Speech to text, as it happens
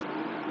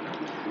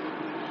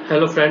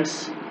Hello friends,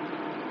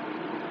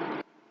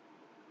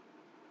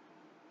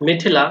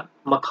 Mithila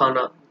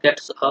Makhana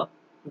gets a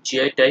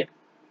GI tag.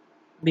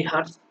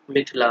 Bihar's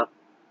Mithila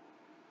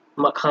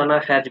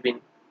Makhana has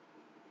been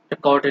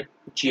accorded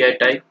GI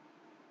tag.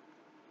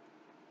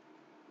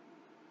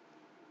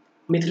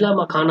 Mithila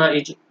Makhana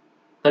is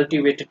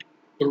cultivated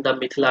in the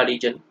Mithila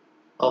region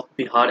of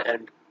Bihar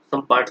and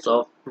some parts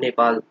of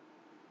Nepal.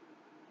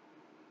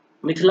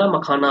 Mithila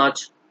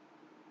Makhana's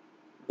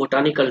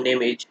botanical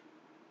name is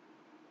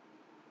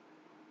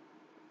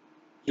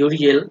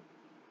Uriel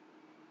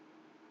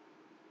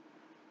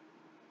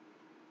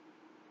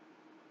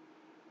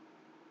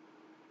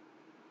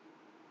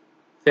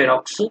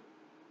ferox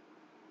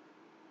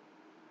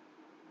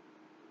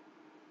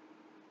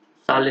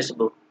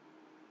salisbury,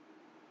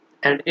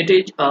 and it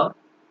is a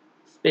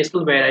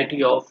special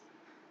variety of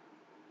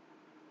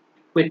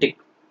aquatic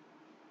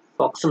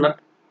foxnut.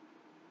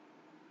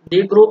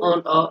 They grow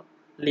on a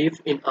leaf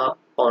in a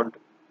pond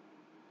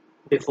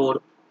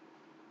before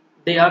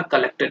they are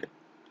collected,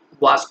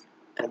 washed,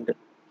 and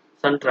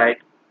sun-dried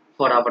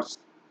for hours.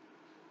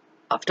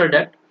 After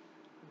that,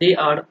 they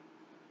are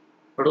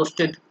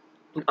roasted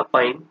in a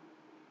pine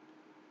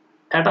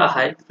at a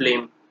high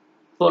flame.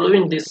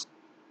 Following this,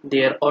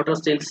 their outer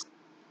cells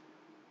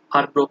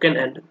are broken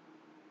and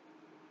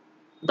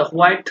the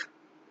white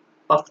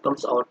puff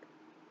comes out.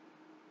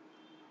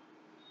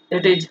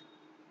 It is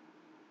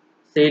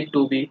said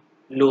to be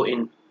low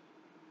in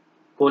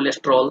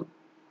cholesterol,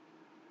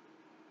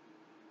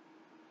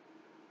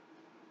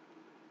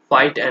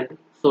 fat, and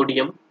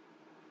sodium,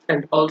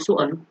 and also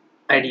an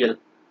ideal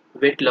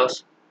weight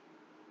loss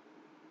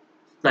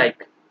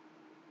snack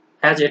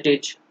as it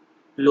is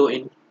low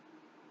in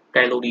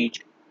calories.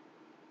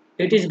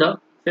 It is the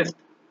fifth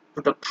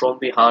product from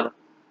Bihar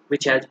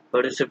which has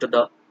received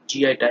the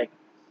GI tag.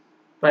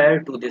 Prior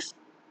to this,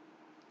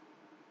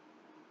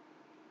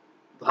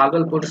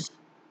 Bhagalpur's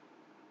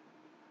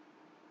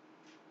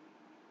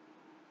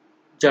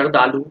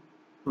Jardalu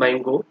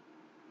mango,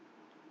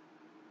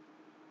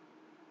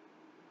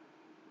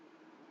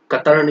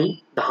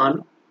 Katarni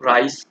dhan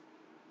rice,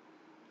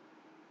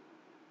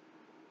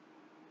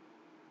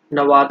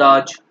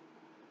 Nawada's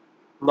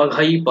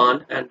Maghai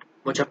pan, and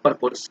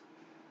Muzaffarpur's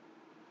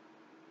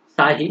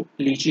Shahi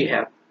lychee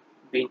have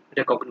been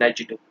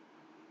recognized.